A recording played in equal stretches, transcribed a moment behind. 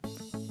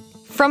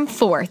From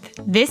Fourth,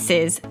 this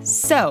is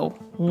So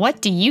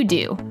What Do You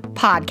Do?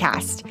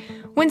 Podcast.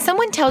 When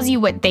someone tells you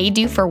what they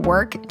do for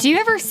work, do you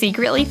ever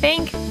secretly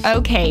think,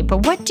 okay,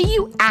 but what do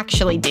you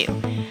actually do?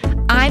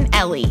 I'm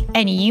Ellie,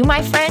 and you,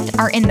 my friend,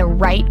 are in the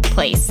right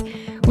place.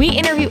 We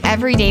interview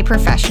everyday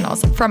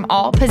professionals from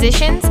all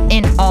positions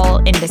in all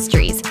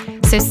industries.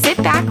 So sit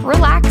back,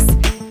 relax,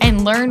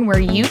 and learn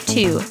where you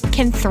too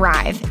can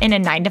thrive in a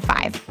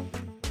 9-to-5.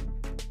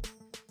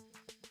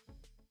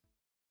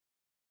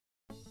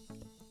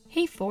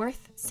 Hey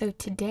Fourth, so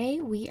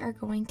today we are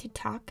going to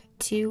talk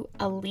to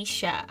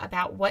Alicia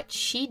about what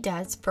she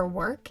does for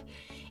work,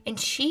 and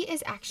she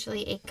is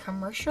actually a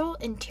commercial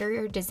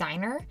interior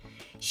designer.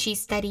 She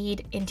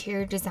studied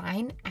interior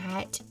design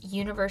at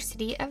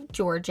University of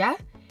Georgia,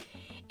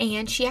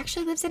 and she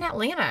actually lives in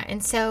Atlanta.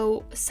 And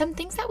so some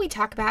things that we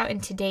talk about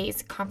in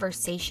today's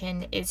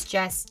conversation is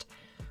just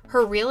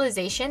her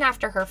realization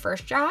after her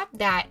first job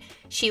that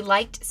she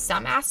liked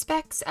some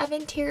aspects of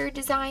interior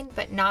design,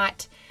 but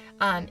not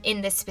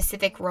in the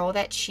specific role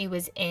that she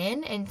was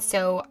in. And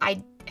so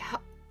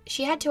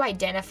she had to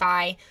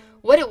identify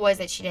what it was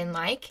that she didn't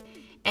like,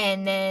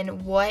 and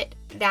then what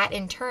that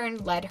in turn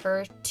led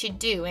her to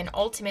do. And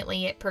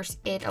ultimately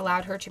it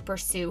allowed her to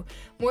pursue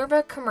more of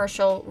a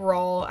commercial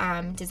role,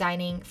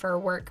 designing for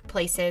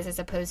workplaces as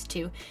opposed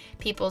to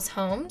people's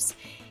homes.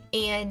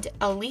 And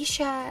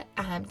Alicia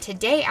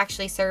today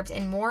actually serves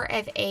in more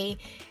of a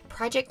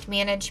project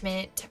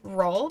management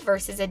role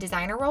versus a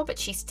designer role, but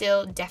she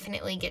still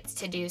definitely gets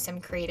to do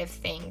some creative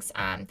things.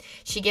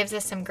 She gives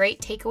us some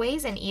great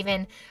takeaways and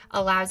even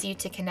allows you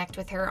to connect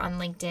with her on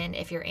LinkedIn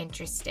if you're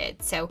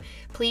interested. So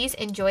please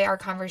enjoy our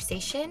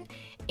conversation,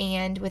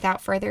 and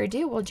without further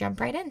ado, we'll jump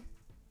right in.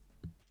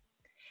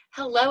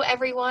 Hello,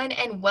 everyone,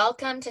 and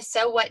welcome to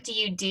So What Do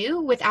You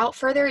Do? Without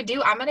further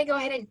ado, I'm going to go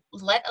ahead and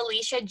let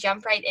Alicia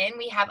jump right in.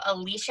 We have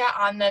Alicia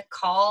on the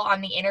call,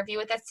 on the interview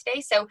with us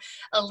today. So,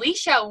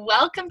 Alicia,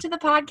 welcome to the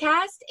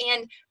podcast,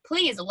 and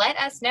please let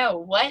us know,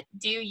 what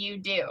do you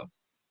do?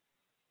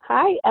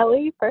 Hi,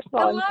 Ellie. First of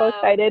all, Hello. I'm so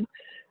excited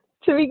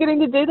to be getting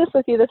to do this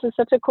with you. This is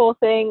such a cool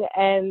thing,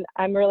 and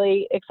I'm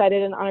really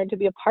excited and honored to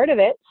be a part of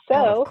it.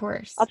 So of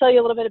course. I'll tell you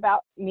a little bit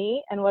about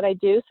me and what I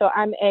do. So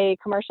I'm a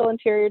commercial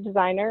interior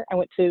designer. I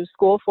went to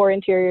school for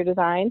interior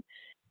design,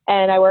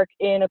 and I work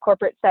in a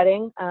corporate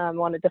setting. I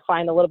want to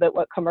define a little bit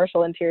what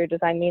commercial interior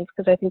design means,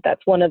 because I think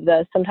that's one of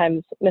the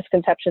sometimes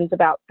misconceptions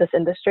about this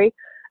industry.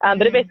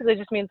 But it basically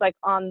just means like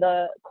on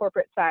the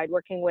corporate side,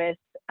 working with,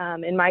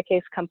 in my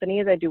case,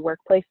 companies. I do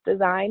workplace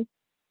design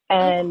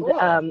and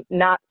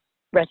not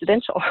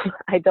residential.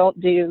 I don't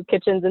do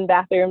kitchens and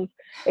bathrooms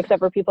except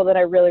for people that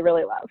I really,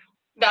 really love.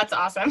 That's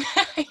awesome.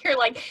 You're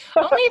like,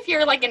 only if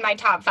you're like in my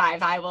top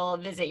 5, I will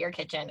visit your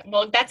kitchen.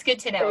 Well, that's good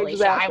to know,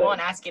 Alicia. I won't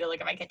ask you to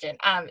look at my kitchen.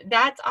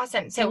 That's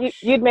awesome. So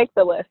you'd make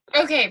the list.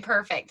 Okay,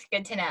 perfect.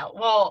 Good to know.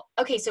 Well,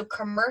 okay, so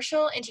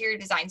commercial interior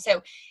design.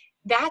 So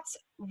that's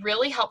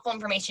really helpful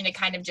information to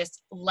kind of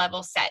just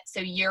level set. So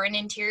you're an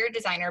interior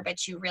designer,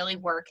 but you really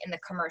work in the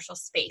commercial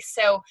space.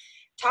 So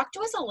talk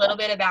to us a little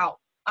bit about,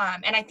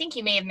 and I think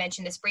you may have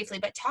mentioned this briefly,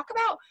 but talk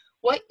about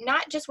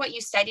not just what you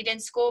studied in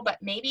school, but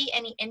maybe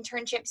any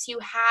internships you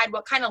had.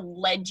 What kind of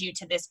led you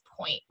to this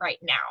point right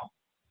now?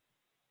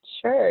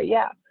 Sure,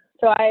 yeah.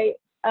 So I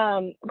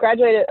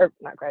graduated, or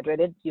not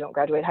graduated, you don't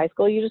graduate high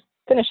school, you just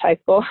finish high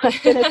school. I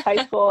finished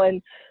high school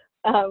and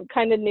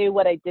kind of knew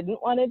what I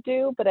didn't want to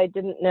do, but I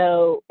didn't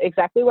know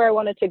exactly where I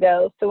wanted to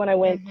go. So when I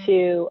went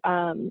to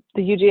the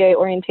UGA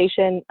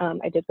orientation,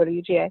 I did go to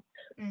UGA,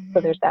 so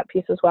there's that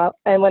piece as well.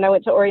 And when I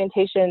went to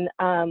orientation,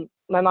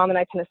 my mom and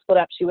I kind of split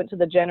up. She went to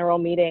the general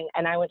meeting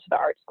and I went to the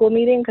art school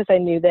meeting, because I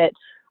knew that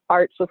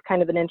arts was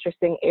kind of an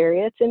interesting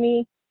area to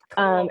me.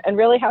 Cool. And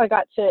really how I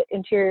got to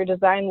interior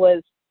design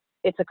was,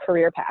 it's a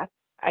career path.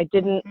 I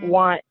didn't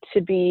want to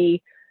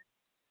be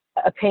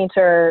a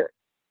painter.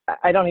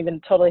 I don't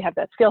even totally have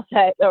that skill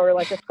set, or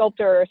like a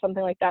sculptor or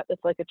something like that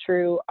that's like a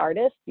true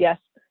artist. Yes,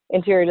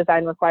 interior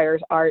design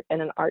requires art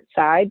and an art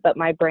side, but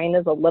my brain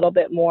is a little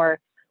bit more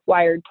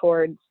wired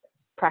towards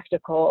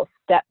practical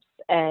steps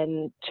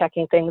and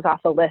checking things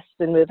off a list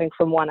and moving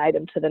from one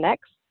item to the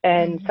next.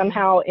 And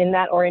somehow in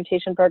that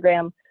orientation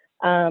program,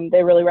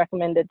 they really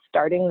recommended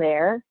starting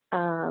there,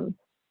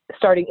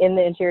 starting in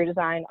the interior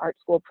design art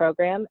school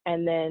program.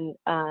 And then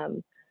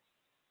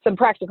some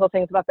practical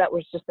things about that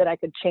was just that I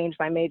could change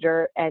my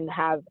major and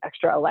have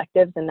extra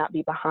electives and not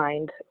be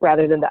behind,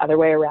 rather than the other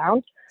way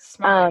around.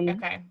 Smart.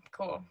 Okay,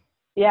 cool.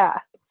 Yeah.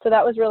 So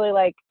that was really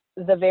like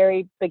the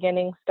very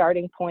beginning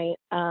starting point.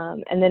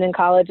 And then in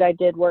college, I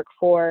did work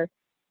for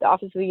the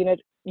Office of the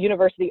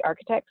University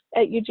Architects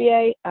at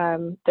UGA.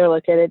 They're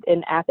located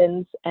in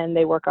Athens, and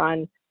they work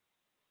on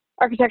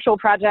architectural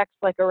projects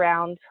like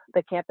around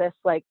the campus.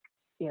 Like,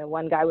 you know,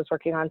 one guy was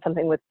working on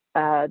something with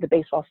the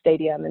baseball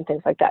stadium and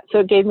things like that. So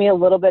it gave me a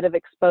little bit of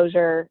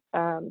exposure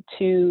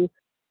to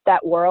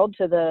that world,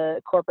 to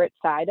the corporate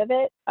side of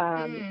it,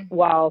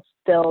 while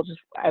still just,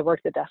 I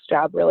worked a desk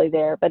job really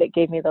there, but it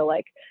gave me the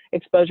like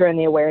exposure and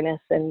the awareness,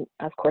 and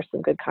of course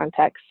some good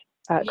contacts.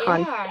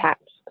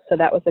 So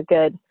that was a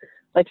good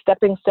like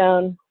stepping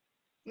stone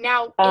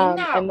Now, in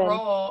that And then,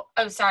 role,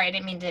 oh, sorry, I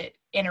didn't mean to no,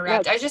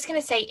 interrupt. I was just going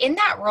to say, in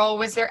that role,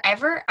 was there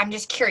ever, I'm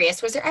just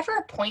curious, was there ever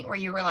a point where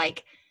you were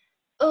like,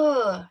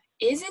 oh,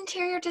 is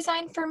interior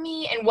design for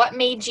me? And what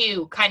made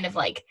you kind of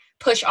like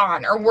push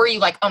on? Or were you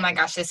like, oh my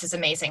gosh, this is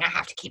amazing. I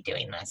have to keep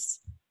doing this?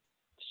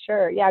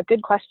 sure. Yeah,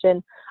 good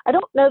question. I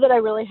don't know that I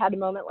really had a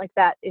moment like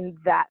that in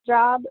that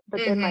job,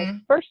 but then my Mm-hmm.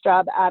 first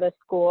job out of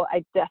school,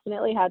 I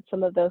definitely had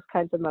some of those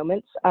kinds of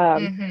moments.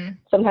 Mm-hmm.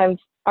 Sometimes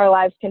our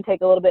lives can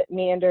take a little bit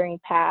meandering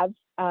paths.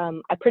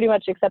 I pretty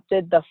much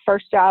accepted the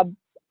first job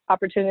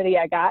opportunity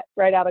I got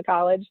right out of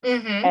college,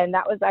 Mm-hmm. and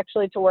that was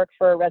actually to work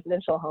for a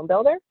residential home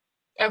builder.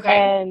 Okay.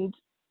 And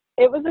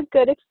it was a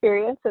good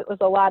experience. It was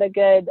a lot of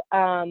good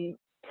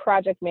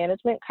project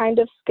management kind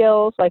of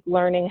skills, like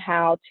learning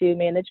how to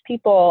manage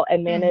people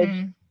and manage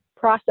Mm-hmm.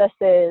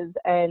 processes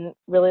and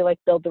really like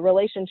build the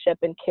relationship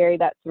and carry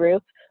that through.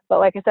 But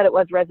like I said, it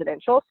was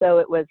residential, so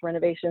it was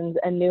renovations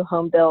and new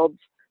home builds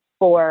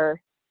for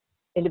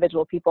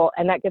individual people,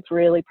 and that gets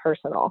really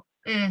personal.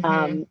 Mm-hmm.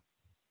 Um,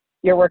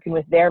 you're working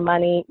with their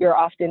money. You're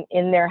often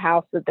in their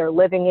house that they're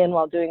living in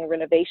while doing a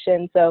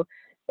renovation. So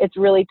it's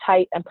really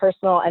tight and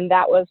personal. And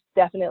that was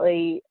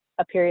definitely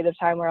a period of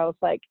time where I was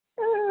like,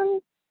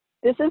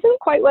 this isn't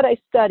quite what I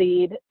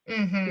studied.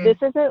 Mm-hmm. This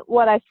isn't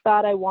what I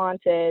thought I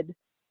wanted.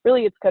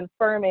 Really, it's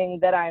confirming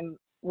that I'm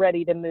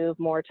ready to move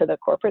more to the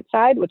corporate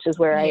side, which is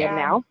where I am Yeah.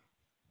 now.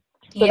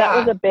 So that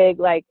was Yeah. a big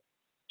like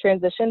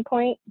transition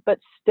point, but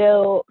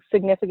still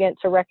significant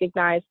to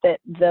recognize that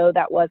though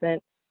that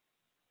wasn't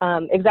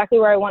exactly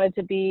where I wanted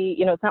to be.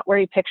 You know, it's not where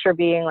you picture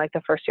being like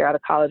the first year out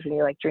of college when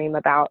you like dream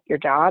about your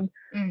job,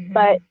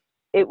 but Mm-hmm.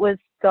 it was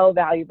so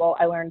valuable.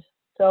 I learned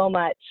so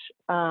much.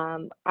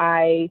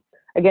 I,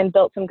 again,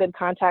 built some good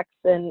contacts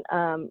and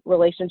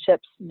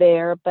relationships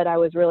there, but I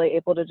was really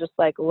able to just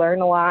like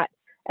learn a lot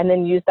and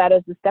then use that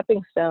as a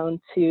stepping stone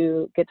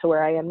to get to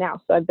where I am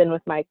now. So I've been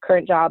with my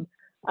current job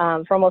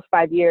for almost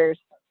 5 years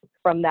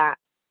from that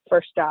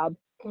first job.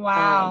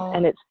 Wow.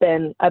 And it's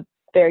been a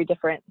very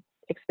different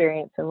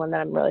experience and one that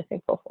I'm really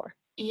thankful for.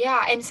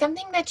 Yeah, and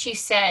something that you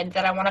said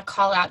that I want to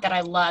call out that I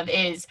love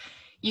is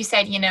you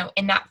said,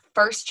 in that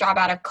first job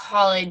out of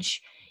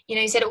college,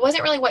 you said it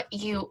wasn't really what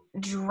you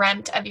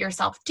dreamt of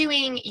yourself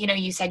doing.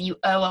 You said you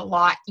owe a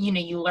lot,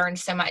 you learned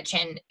so much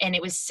and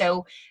it was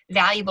so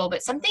valuable.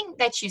 But something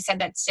that you said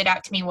that stood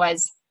out to me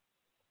was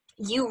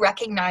you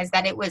recognized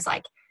that it was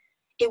like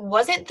it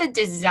wasn't the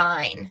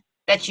design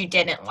that you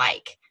didn't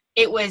like.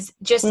 It was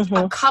just a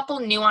Mm-hmm. couple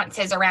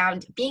nuances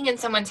around being in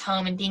someone's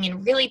home and being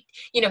in really,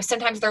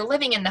 sometimes they're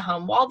living in the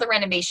home while the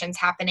renovation's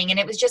happening. And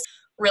it was just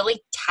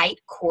really tight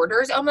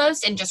quarters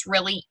almost and just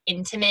really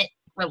intimate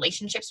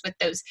relationships with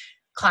those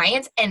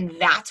clients. And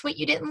that's what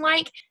you didn't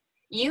like.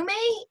 You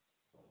may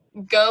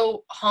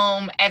go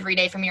home every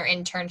day from your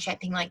internship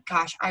being like,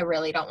 gosh, I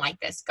really don't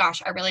like this.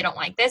 Gosh, I really don't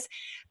like this.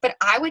 But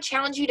I would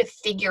challenge you to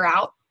figure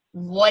out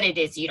what it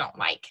is you don't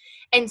like.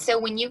 And so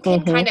when you can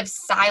Mm-hmm. kind of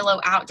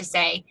silo out to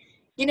say,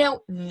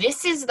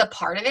 this is the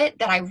part of it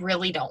that I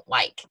really don't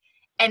like.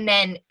 And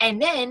then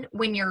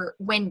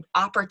when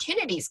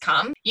opportunities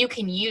come, you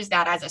can use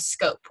that as a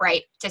scope,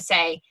 right? To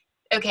say,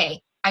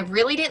 okay, I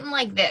really didn't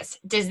like this.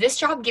 Does this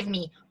job give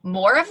me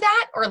more of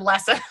that or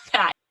less of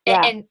that?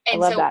 Yeah, And I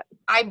and love so that.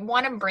 I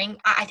want to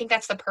I think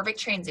that's the perfect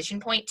transition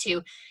point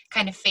to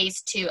kind of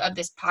phase 2 of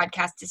this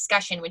podcast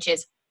discussion, which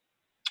is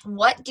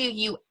what do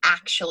you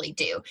actually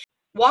do?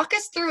 Walk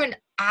us through an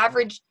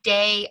average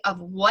day of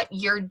what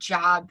your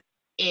job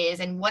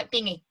is and what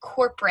being a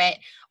corporate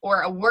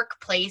or a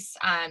workplace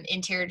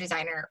interior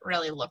designer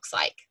really looks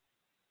like.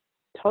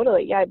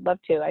 Totally. Yeah, I'd love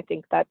to. I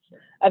think that's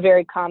a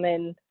very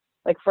common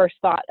like first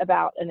thought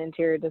about an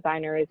interior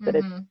designer is that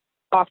it's Mm-hmm.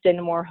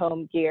 often more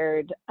home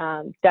geared,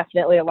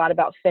 definitely a lot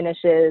about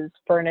finishes,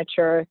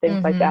 furniture, things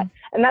like Mm-hmm. that.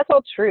 And that's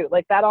all true.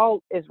 Like that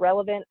all is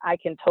relevant. I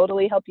can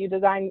totally help you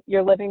design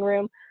your living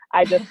room.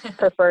 I just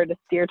prefer to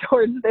steer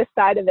towards this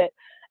side of it.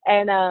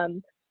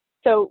 And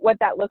so what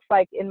that looks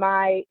like in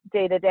my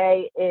day to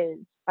day is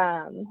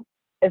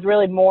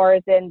really more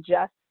than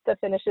just the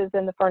finishes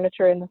and the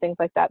furniture and the things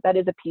like that. That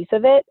is a piece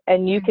of it.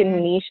 And you can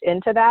Mm-hmm. niche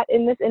into that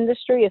in this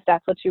industry if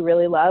that's what you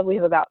really love. We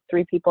have about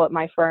 3 people at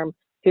my firm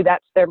who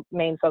that's their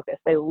main focus.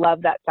 They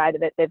love that side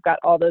of it. They've got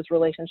all those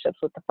relationships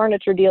with the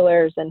furniture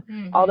dealers and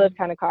all those Mm-hmm.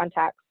 kind of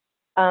contacts.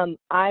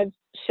 I've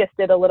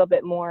shifted a little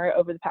bit more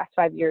over the past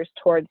 5 years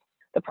towards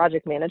the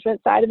project management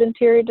side of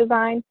interior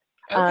design.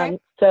 Okay.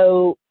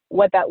 So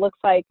what that looks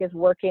like is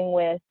working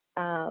with,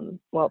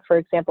 well, for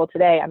example,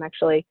 today I'm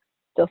actually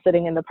still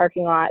sitting in the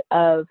parking lot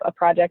of a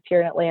project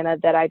here in Atlanta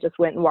that I just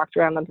went and walked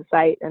around on the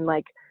site and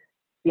like,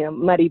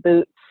 muddy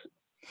boots.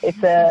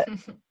 It's a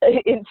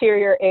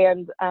interior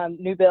and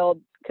new build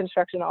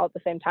construction all at the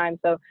same time.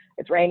 So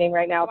it's raining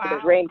right now. So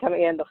there's Wow. rain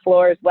coming in. The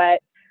floor is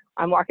wet.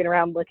 I'm walking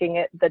around looking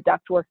at the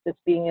ductwork that's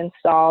being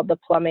installed, the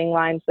plumbing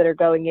lines that are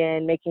going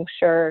in, making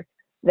sure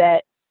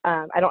that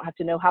I don't have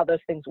to know how those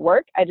things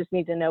work. I just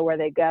need to know where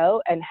they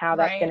go and how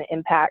that's going Right. to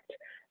impact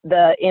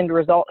the end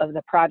result of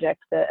the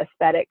project, the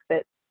aesthetic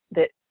that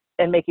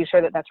and making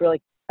sure that that's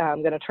really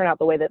going to turn out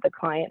the way that the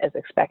client is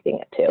expecting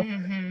it to.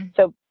 Mm-hmm.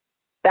 So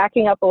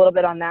backing up a little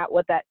bit on that,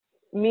 what that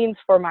means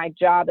for my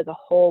job as a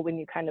whole, when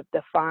you kind of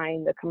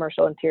define the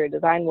commercial interior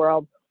design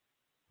world,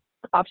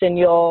 often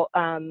you'll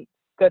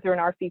go through an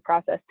RFP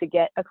process to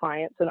get a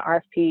client. So an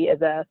RFP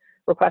is a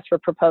request for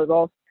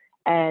proposals.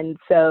 And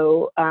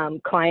so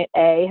client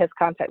A has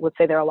contacted, let's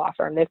say they're a law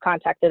firm, they've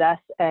contacted us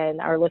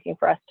and are looking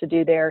for us to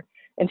do their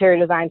interior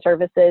design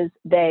services.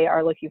 They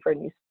are looking for a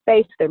new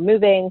space. They're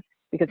moving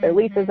because their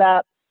lease is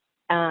up.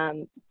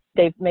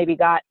 They've maybe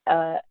got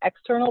an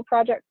external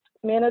project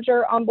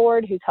manager on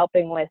board who's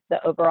helping with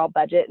the overall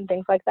budget and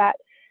things like that.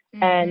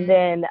 And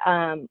then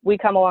we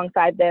come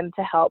alongside them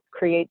to help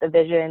create the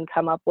vision,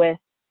 come up with,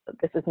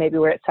 this is maybe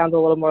where it sounds a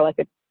little more like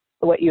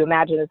what you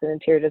imagine as an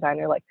interior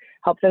designer, like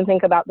help them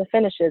think about the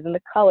finishes and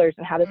the colors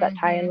and how does that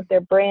tie in with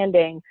their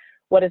branding?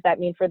 What does that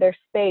mean for their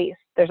space?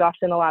 There's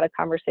often a lot of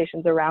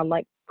conversations around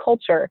like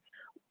culture.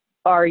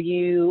 Are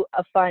you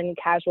a fun,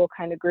 casual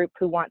kind of group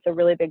who wants a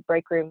really big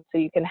break room so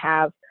you can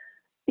have,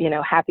 you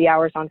know, happy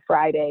hours on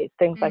Fridays,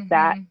 things like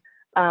that?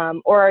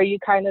 Or are you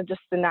kind of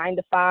just the 9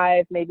 to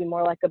 5, maybe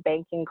more like a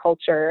banking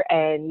culture,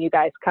 and you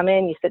guys come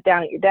in, you sit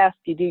down at your desk,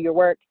 you do your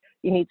work,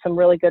 you need some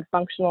really good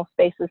functional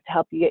spaces to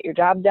help you get your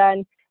job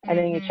done, and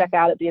then you check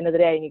out at the end of the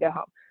day and you go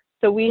home.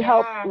 So we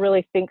help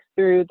really think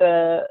through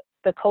the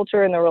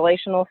culture and the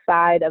relational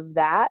side of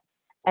that,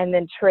 and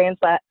then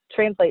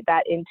translate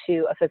that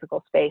into a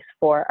physical space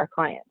for our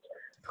clients.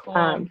 Cool.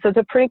 So it's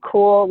a pretty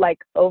cool, like,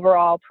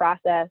 overall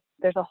process.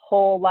 There's a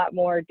whole lot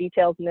more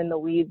details and in the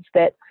weeds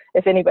that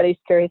if anybody's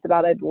curious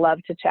about, I'd love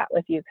to chat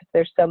with you, because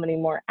there's so many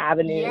more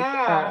avenues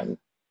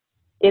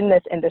in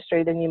this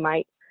industry than you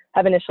might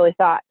have initially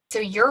thought. So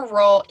your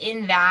role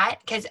in that,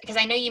 because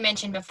I know you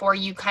mentioned before,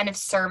 you kind of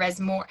serve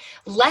as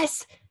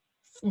less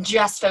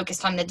just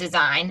focused on the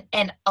design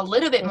and a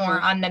little bit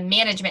more on the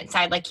management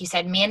side, like you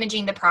said,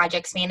 managing the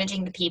projects,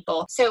 managing the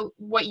people. So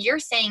what you're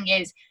saying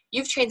is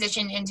you've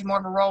transitioned into more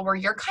of a role where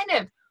you're kind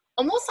of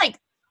almost like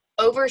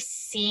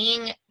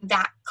overseeing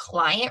that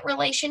client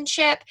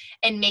relationship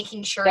and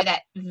making sure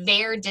that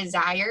their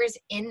desires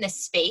in the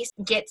space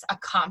gets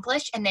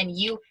accomplished, and then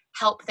you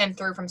help them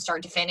through from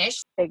start to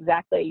finish.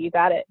 Exactly. You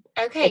got it.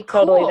 Okay, it's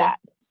totally that.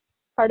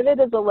 Part of it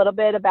is a little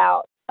bit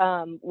about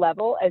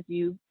level as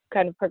you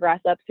kind of progress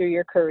up through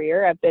your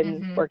career. I've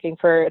been working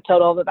for a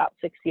total of about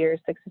 6 to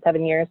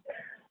 7 years.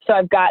 So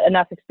I've got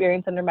enough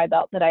experience under my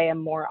belt that I am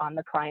more on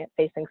the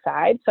client-facing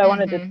side. So I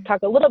wanted to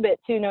talk a little bit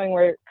too, knowing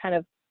we're kind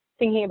of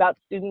thinking about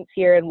students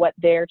here and what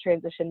their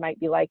transition might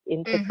be like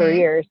into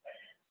careers.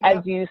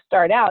 As you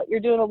start out, you're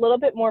doing a little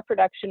bit more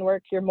production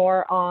work. You're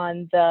more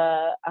on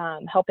the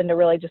helping to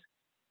really just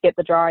get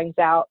the drawings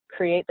out,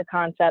 create the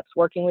concepts,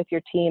 working with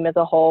your team as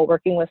a whole,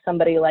 working with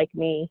somebody like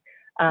me.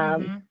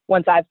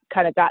 Once I've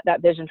kind of got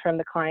that vision from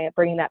the client,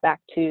 bringing that back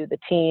to the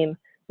team,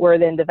 we're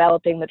then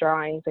developing the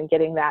drawings and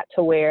getting that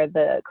to where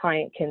the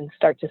client can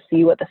start to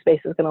see what the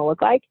space is going to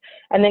look like,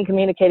 and then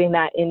communicating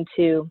that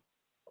into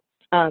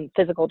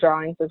physical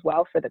drawings as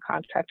well for the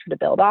contractor to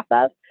build off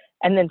of.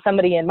 And then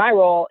somebody in my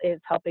role is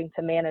helping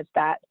to manage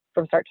that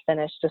from start to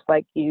finish, just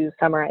like you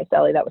summarized,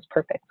 Ellie. That was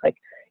perfect. Like,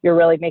 you're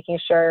really making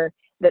sure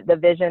that the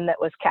vision that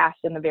was cast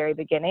in the very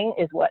beginning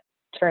is what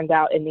turns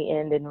out in the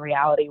end in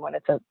reality when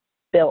it's a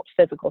built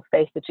physical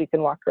space that you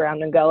can walk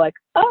around and go like,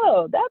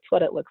 oh, that's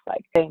what it looks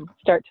like, from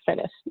start to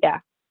finish. Yeah.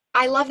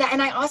 I love that.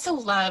 And I also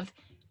love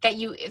that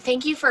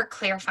thank you for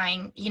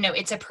clarifying,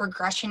 it's a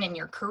progression in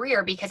your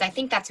career, because I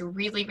think that's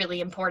really,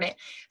 really important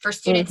for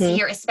students to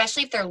hear,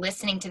 especially if they're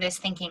listening to this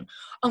thinking,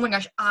 oh my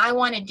gosh, I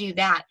want to do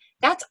that.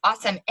 That's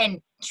awesome. And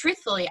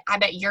truthfully, I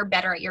bet you're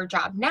better at your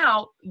job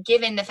now,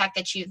 given the fact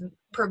that you've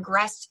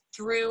progressed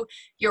through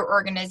your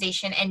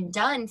organization and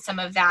done some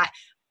of that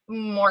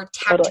more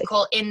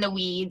tactical in the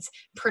weeds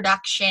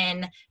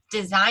production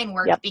design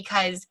work,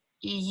 because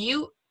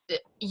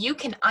you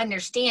can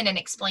understand and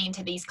explain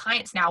to these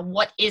clients now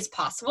what is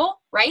possible,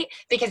 right?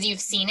 Because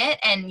you've seen it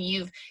and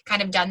you've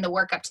kind of done the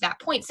work up to that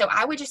point. So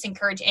I would just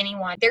encourage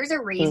anyone, there's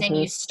a reason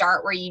you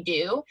start where you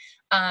do.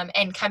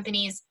 And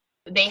companies,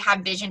 they have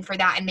vision for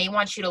that, and they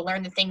want you to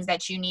learn the things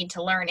that you need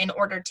to learn in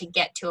order to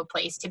get to a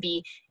place to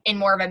be in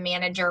more of a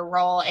manager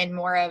role and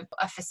more of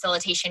a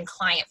facilitation,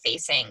 client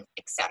facing,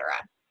 etc.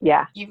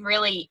 Yeah. You've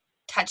really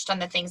touched on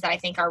the things that I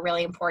think are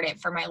really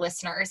important for my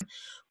listeners.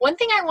 One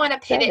thing I want to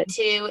pivot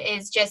to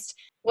is just,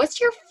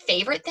 what's your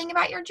favorite thing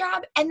about your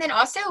job? And then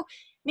also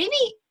maybe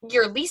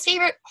your least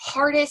favorite,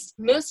 hardest,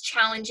 most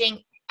challenging,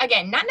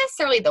 again, not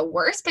necessarily the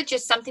worst, but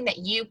just something that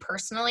you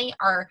personally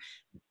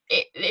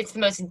it's the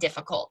most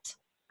difficult.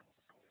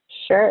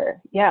 Sure.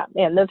 Yeah,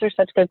 man, those are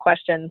such good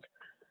questions.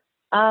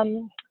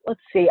 Let's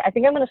see. I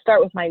think I'm going to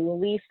start with my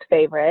least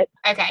favorite.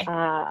 Okay.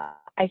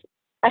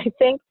 I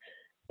think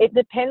it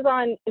depends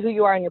on who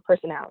you are and your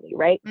personality,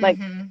 right? Like,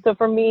 so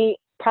for me,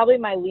 probably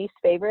my least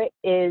favorite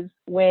is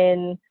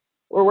when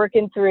we're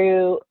working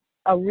through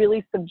a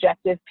really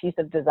subjective piece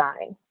of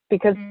design,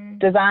 because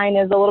design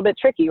is a little bit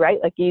tricky, right?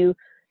 Like you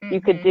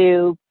could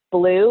do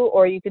blue,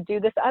 or you could do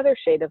this other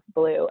shade of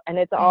blue, and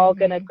it's all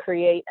going to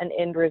create an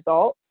end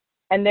result.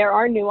 And there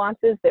are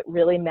nuances that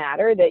really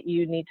matter that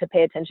you need to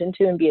pay attention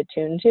to and be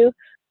attuned to.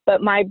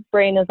 but my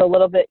brain is a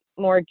little bit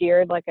more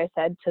geared, like I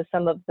said, to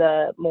some of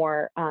the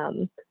more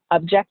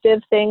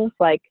objective things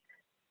like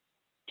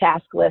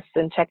task lists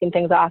and checking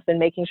things off and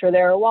making sure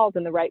there are walls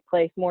in the right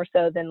place, more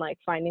so than like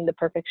finding the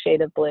perfect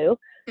shade of blue.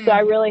 Mm-hmm. So I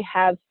really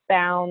have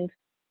found,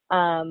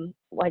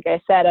 like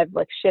I said, I've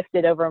like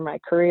shifted over my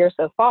career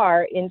so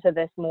far into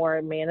this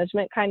more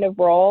management kind of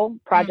role,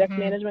 project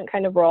Mm-hmm. management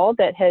kind of role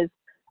that has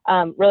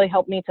really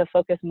helped me to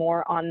focus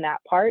more on that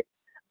part.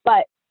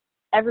 But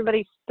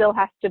everybody still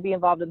has to be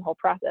involved in the whole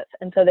process.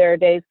 And so there are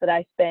days that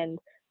I spend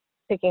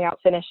picking out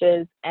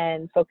finishes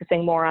and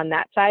focusing more on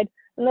that side.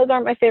 And those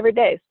aren't my favorite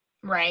days.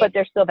 Right. But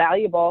they're still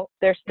valuable.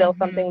 They're still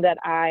Mm-hmm. something that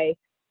I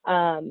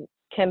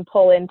can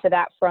pull into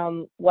that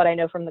from what I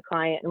know from the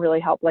client and really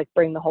help like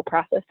bring the whole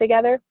process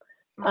together.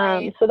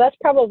 Right. So that's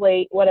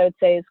probably what I would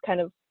say is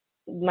kind of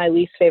my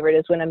least favorite,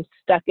 is when I'm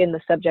stuck in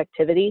the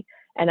subjectivity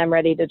and I'm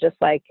ready to just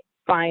like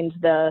find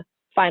the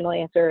final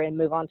answer and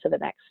move on to the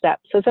next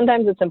step. So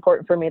sometimes it's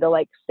important for me to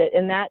like sit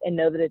in that and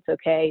know that it's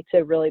okay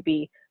to really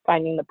be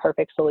finding the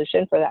perfect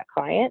solution for that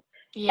client.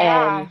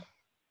 Yeah. And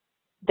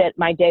that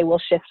my day will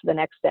shift the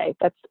next day.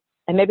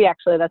 And maybe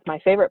actually that's my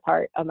favorite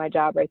part of my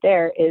job right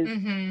there, is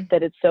Mm-hmm.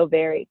 that it's so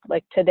varied.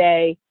 Like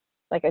today,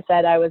 like I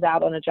said, I was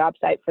out on a job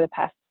site for the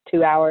past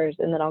 2 hours,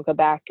 and then I'll go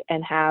back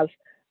and have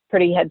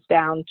pretty heads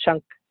down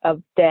chunk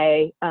of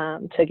day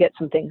to get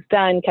some things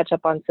done, catch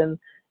up on some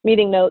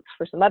meeting notes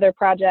for some other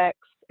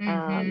projects.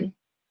 Mm-hmm.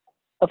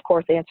 Of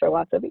course, answer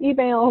lots of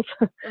emails,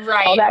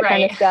 Right. all that right.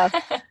 kind of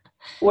stuff.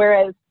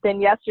 Whereas then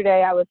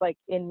yesterday I was like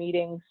in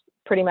meetings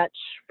pretty much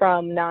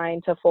from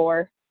 9 to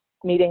 4,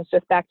 meetings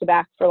just back to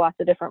back for lots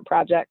of different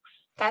projects,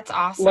 That's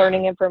awesome.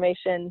 learning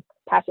information,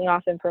 passing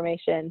off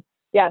information.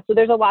 Yeah, so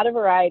there's a lot of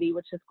variety,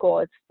 which is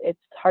cool. It's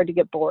hard to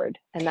get bored,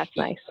 and that's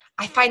nice.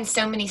 I find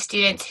so many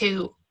students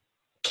who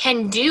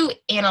can do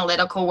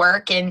analytical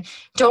work and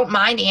don't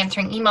mind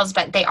answering emails,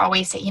 but they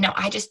always say,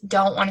 I just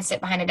don't want to sit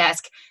behind a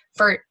desk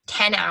for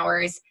 10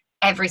 hours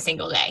every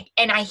single day.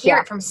 And I hear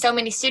it from so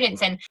many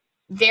students, and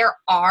there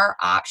are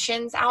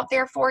options out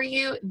there for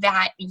you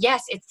that,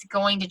 yes, it's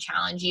going to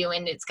challenge you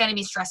and it's going to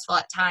be stressful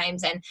at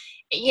times. And,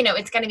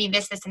 it's going to be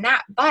this, and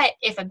that. But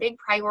if a big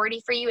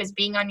priority for you is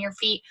being on your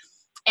feet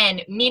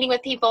and meeting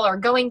with people or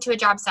going to a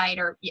job site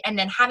and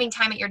then having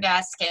time at your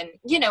desk and,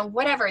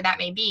 whatever that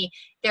may be,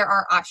 there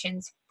are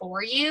options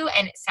for you.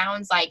 And it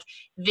sounds like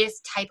this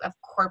type of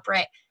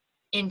corporate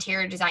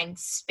interior design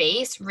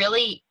space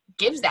really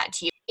gives that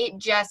to you. It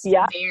just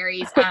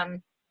varies,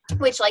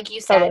 which, like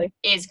you said, Totally.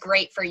 is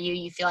great for you.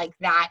 You feel like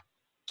that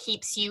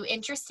keeps you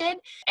interested.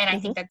 And I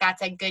think that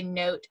that's a good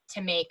note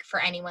to make for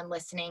anyone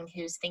listening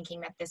who's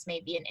thinking that this may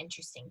be an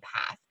interesting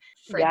path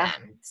for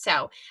them.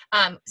 So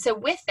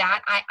with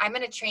that, I'm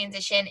going to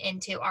transition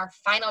into our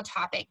final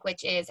topic,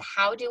 which is,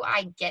 how do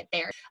I get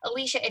there?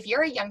 Alicia, if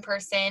you're a young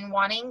person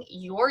wanting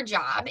your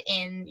job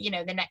in,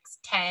 the next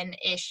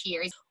 10-ish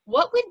years,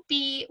 what do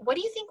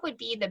you think would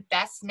be the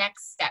best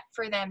next step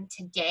for them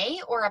today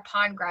or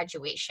upon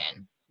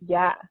graduation?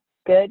 Yeah,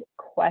 good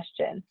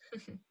question.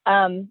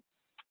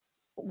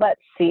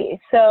 Let's see.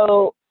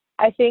 So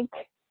I think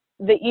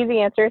the easy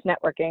answer is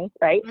networking,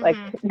 right? Like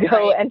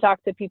go and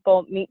talk to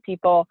people, meet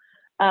people.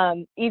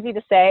 Easy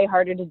to say,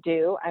 harder to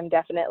do. I'm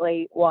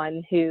definitely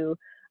one who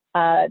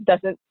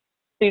doesn't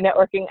do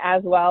networking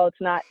as well.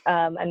 It's not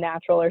a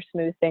natural or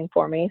smooth thing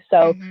for me.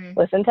 So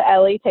listen to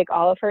Ellie, take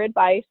all of her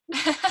advice.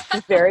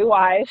 She's very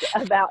wise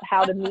about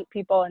how to meet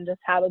people and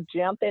just how to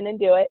jump in and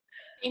do it.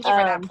 Thank you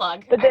for that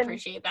plug. I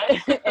appreciate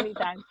that.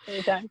 anytime.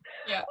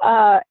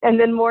 Yeah. And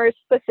then more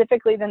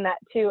specifically than that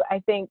too,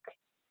 I think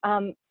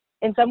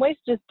in some ways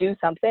just do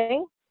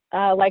something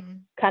like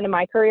kind of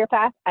my career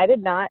path. I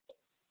did not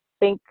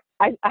think,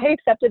 I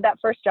accepted that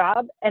first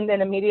job and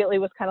then immediately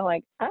was kind of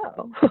like,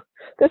 oh,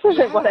 this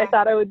isn't what I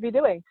thought I would be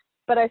doing.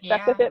 But I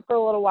stuck with it for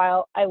a little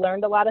while. I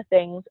learned a lot of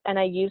things, and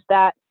I used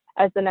that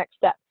as the next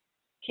step.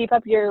 Keep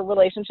up your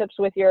relationships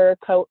with your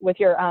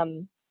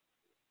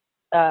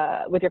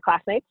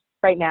classmates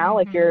right now,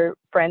 like your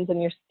friends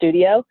in your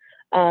studio,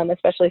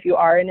 especially if you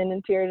are in an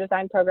interior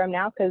design program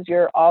now, because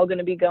you're all going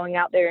to be going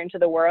out there into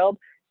the world,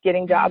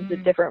 getting jobs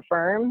at different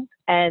firms.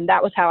 And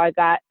that was how I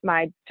got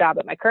my job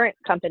at my current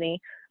company.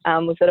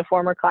 Was that a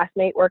former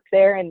classmate worked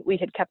there, and we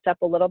had kept up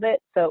a little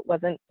bit, so it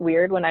wasn't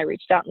weird when I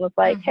reached out and was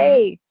like,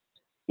 hey,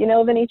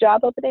 of any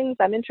job openings?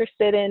 I'm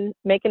interested in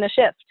making a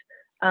shift.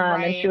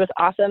 And she was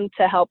awesome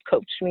to help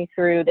coach me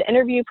through the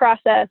interview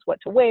process, what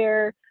to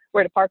wear,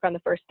 where to park on the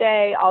first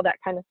day, all that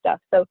kind of stuff.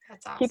 So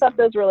keep up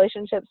those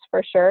relationships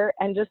for sure,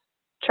 and just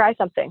try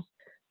something.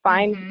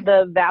 Find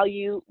the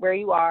value where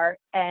you are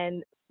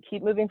and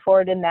keep moving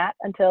forward in that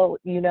until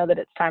you know that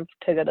it's time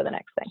to go to the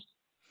next thing.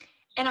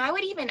 And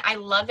I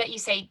love that you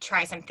say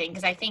try something,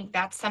 because I think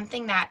that's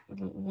something that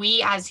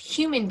we as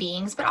human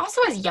beings, but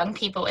also as young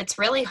people, it's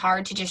really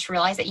hard to just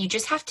realize that you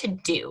just have to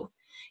do.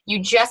 You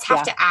just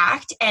have to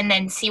act and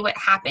then see what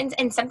happens.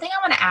 And something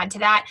I want to add to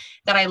that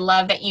I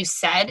love that you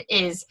said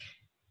is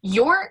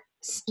your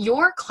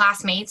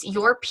classmates,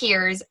 your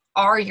peers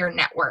are your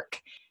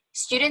network.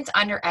 Students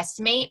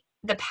underestimate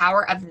the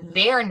power of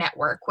their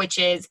network, which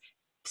is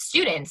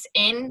students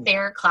in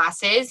their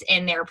classes,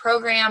 in their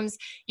programs,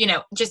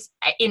 just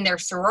in their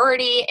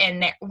sorority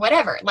and their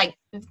whatever, like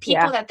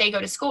people that they go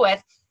to school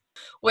with.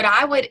 What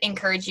I would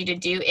encourage you to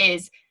do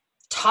is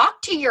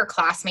talk to your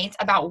classmates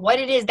about what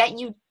it is that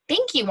you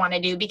think you want to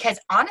do, because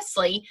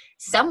honestly,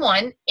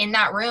 someone in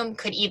that room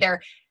could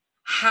either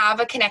have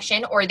a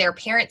connection or their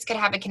parents could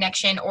have a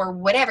connection or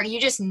whatever.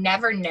 You just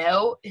never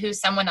know who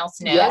someone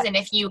else knows. Yeah. And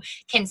if you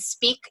can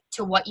speak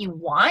to what you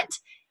want,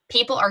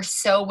 people are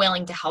so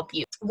willing to help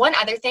you. One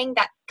other thing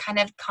that kind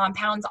of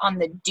compounds on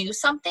the do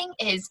something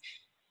is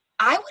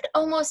I would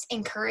almost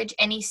encourage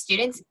any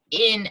students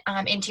in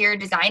interior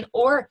design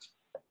or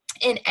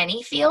in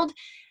any field,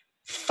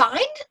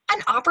 find an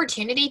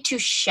opportunity to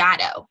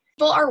shadow.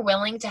 People are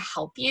willing to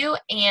help you,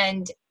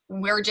 and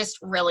we're just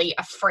really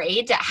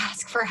afraid to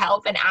ask for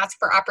help and ask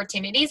for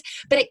opportunities,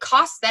 but it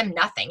costs them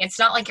nothing. It's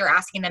not like you're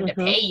asking them to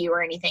pay you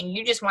or anything.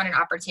 You just want an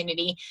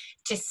opportunity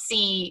to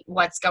see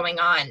what's going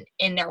on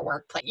in their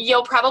workplace.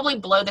 You'll probably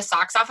blow the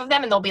socks off of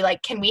them, and they'll be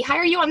like, can we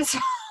hire you on the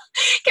spot?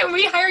 Can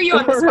we hire you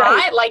on the spot?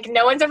 Right. Like,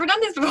 no one's ever done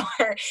this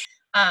before.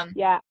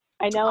 Yeah.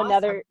 I know awesome.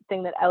 Another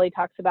thing that Ellie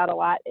talks about a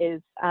lot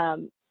is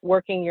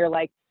working your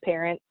like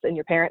parents and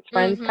your parents'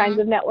 friends kinds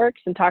of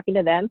networks and talking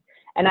to them.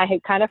 And I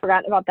had kind of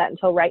forgotten about that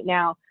until right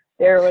now.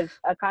 There was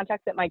a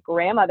contact that my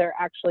grandmother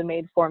actually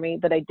made for me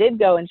that I did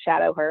go and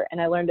shadow her, and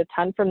I learned a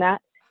ton from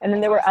that. And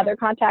then there were other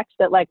contacts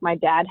that like my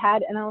dad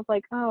had, and I was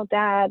like, oh,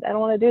 Dad, I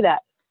don't want to do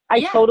that.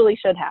 I totally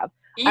should have.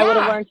 I would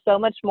have learned so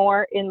much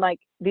more in like,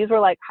 these were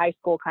like high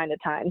school kind of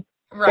times.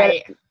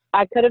 Right.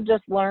 I could have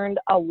just learned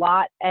a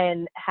lot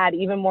and had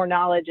even more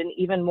knowledge and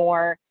even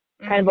more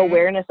kind of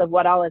awareness of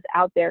what all is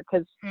out there,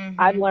 because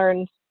I've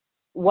learned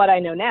what I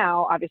know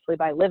now, obviously,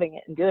 by living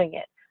it and doing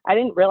it. I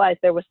didn't realize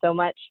there was so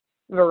much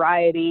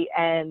variety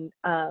and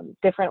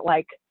different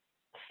like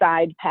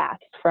side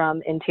paths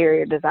from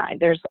interior design.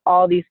 There's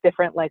all these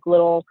different like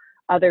little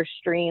other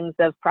streams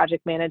of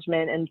project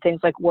management and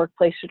things like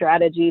workplace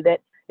strategy that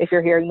if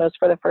you're hearing those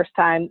for the first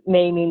time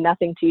may mean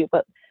nothing to you,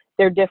 but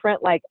they're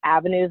different like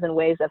avenues and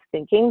ways of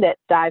thinking that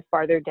dive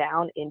farther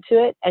down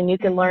into it. And you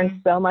can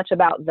learn so much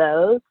about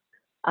those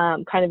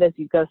kind of as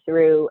you go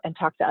through and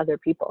talk to other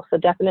people. So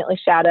definitely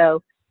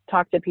shadow,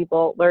 talk to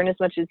people, learn as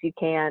much as you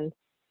can.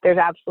 There's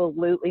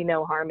absolutely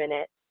no harm in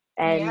it,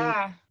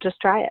 and just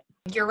try it.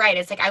 You're right.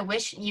 It's like, I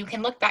wish you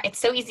can look back. It's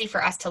so easy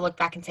for us to look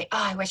back and say,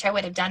 oh, I wish I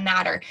would have done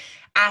that, or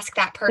ask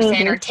that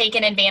person or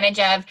taken advantage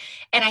of.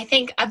 And I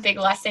think a big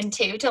lesson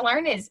too to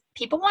learn is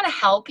people want to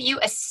help you,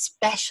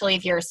 especially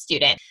if you're a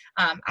student.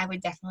 I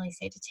would definitely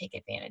say to take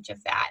advantage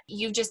of that.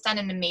 You've just done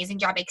an amazing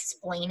job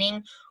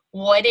explaining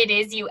what it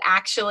is you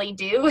actually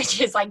do, which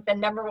is like the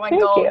number one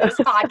goal of this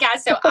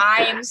podcast. So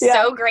I am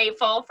so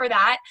grateful for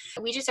that.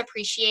 We just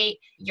appreciate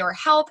your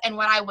help. And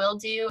what I will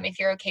do, if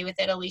you're okay with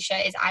it,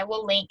 Alicia, is I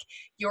will link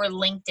your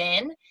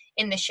LinkedIn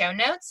in the show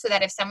notes so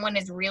that if someone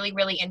is really,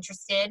 really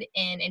interested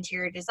in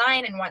interior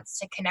design and wants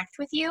to connect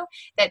with you,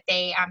 that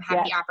they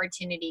have the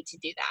opportunity to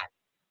do that.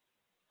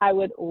 I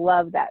would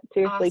love that.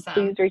 Seriously,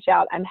 please reach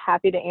out. I'm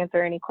happy to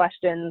answer any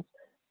questions,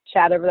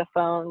 chat over the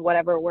phone,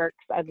 whatever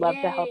works. I'd love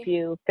to help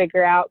you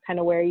figure out kind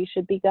of where you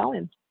should be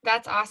going.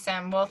 That's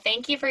awesome. Well,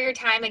 thank you for your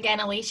time again,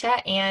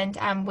 Alicia.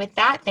 And with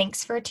that,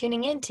 thanks for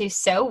tuning in to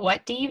So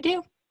What Do You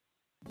Do?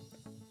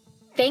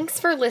 Thanks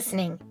for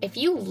listening. If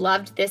you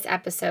loved this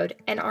episode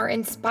and are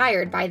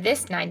inspired by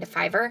this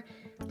 9-to-5er,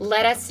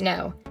 let us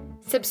know.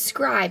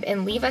 Subscribe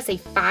and leave us a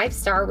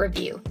 5-star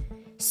review.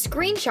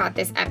 Screenshot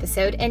this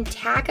episode and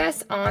tag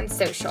us on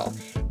social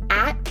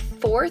at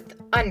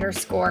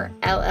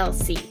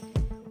 @4th_LLC.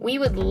 We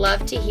would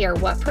love to hear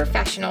what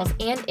professionals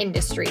and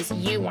industries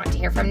you want to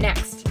hear from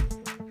next.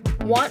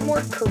 Want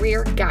more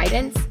career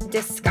guidance,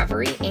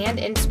 discovery, and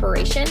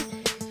inspiration?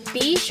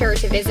 Be sure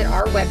to visit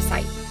our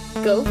website,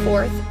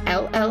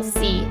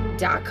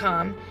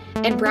 goforthllc.com,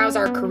 and browse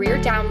our career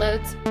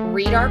downloads,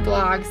 read our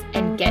blogs,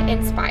 and get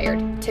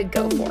inspired to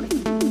go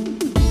forth.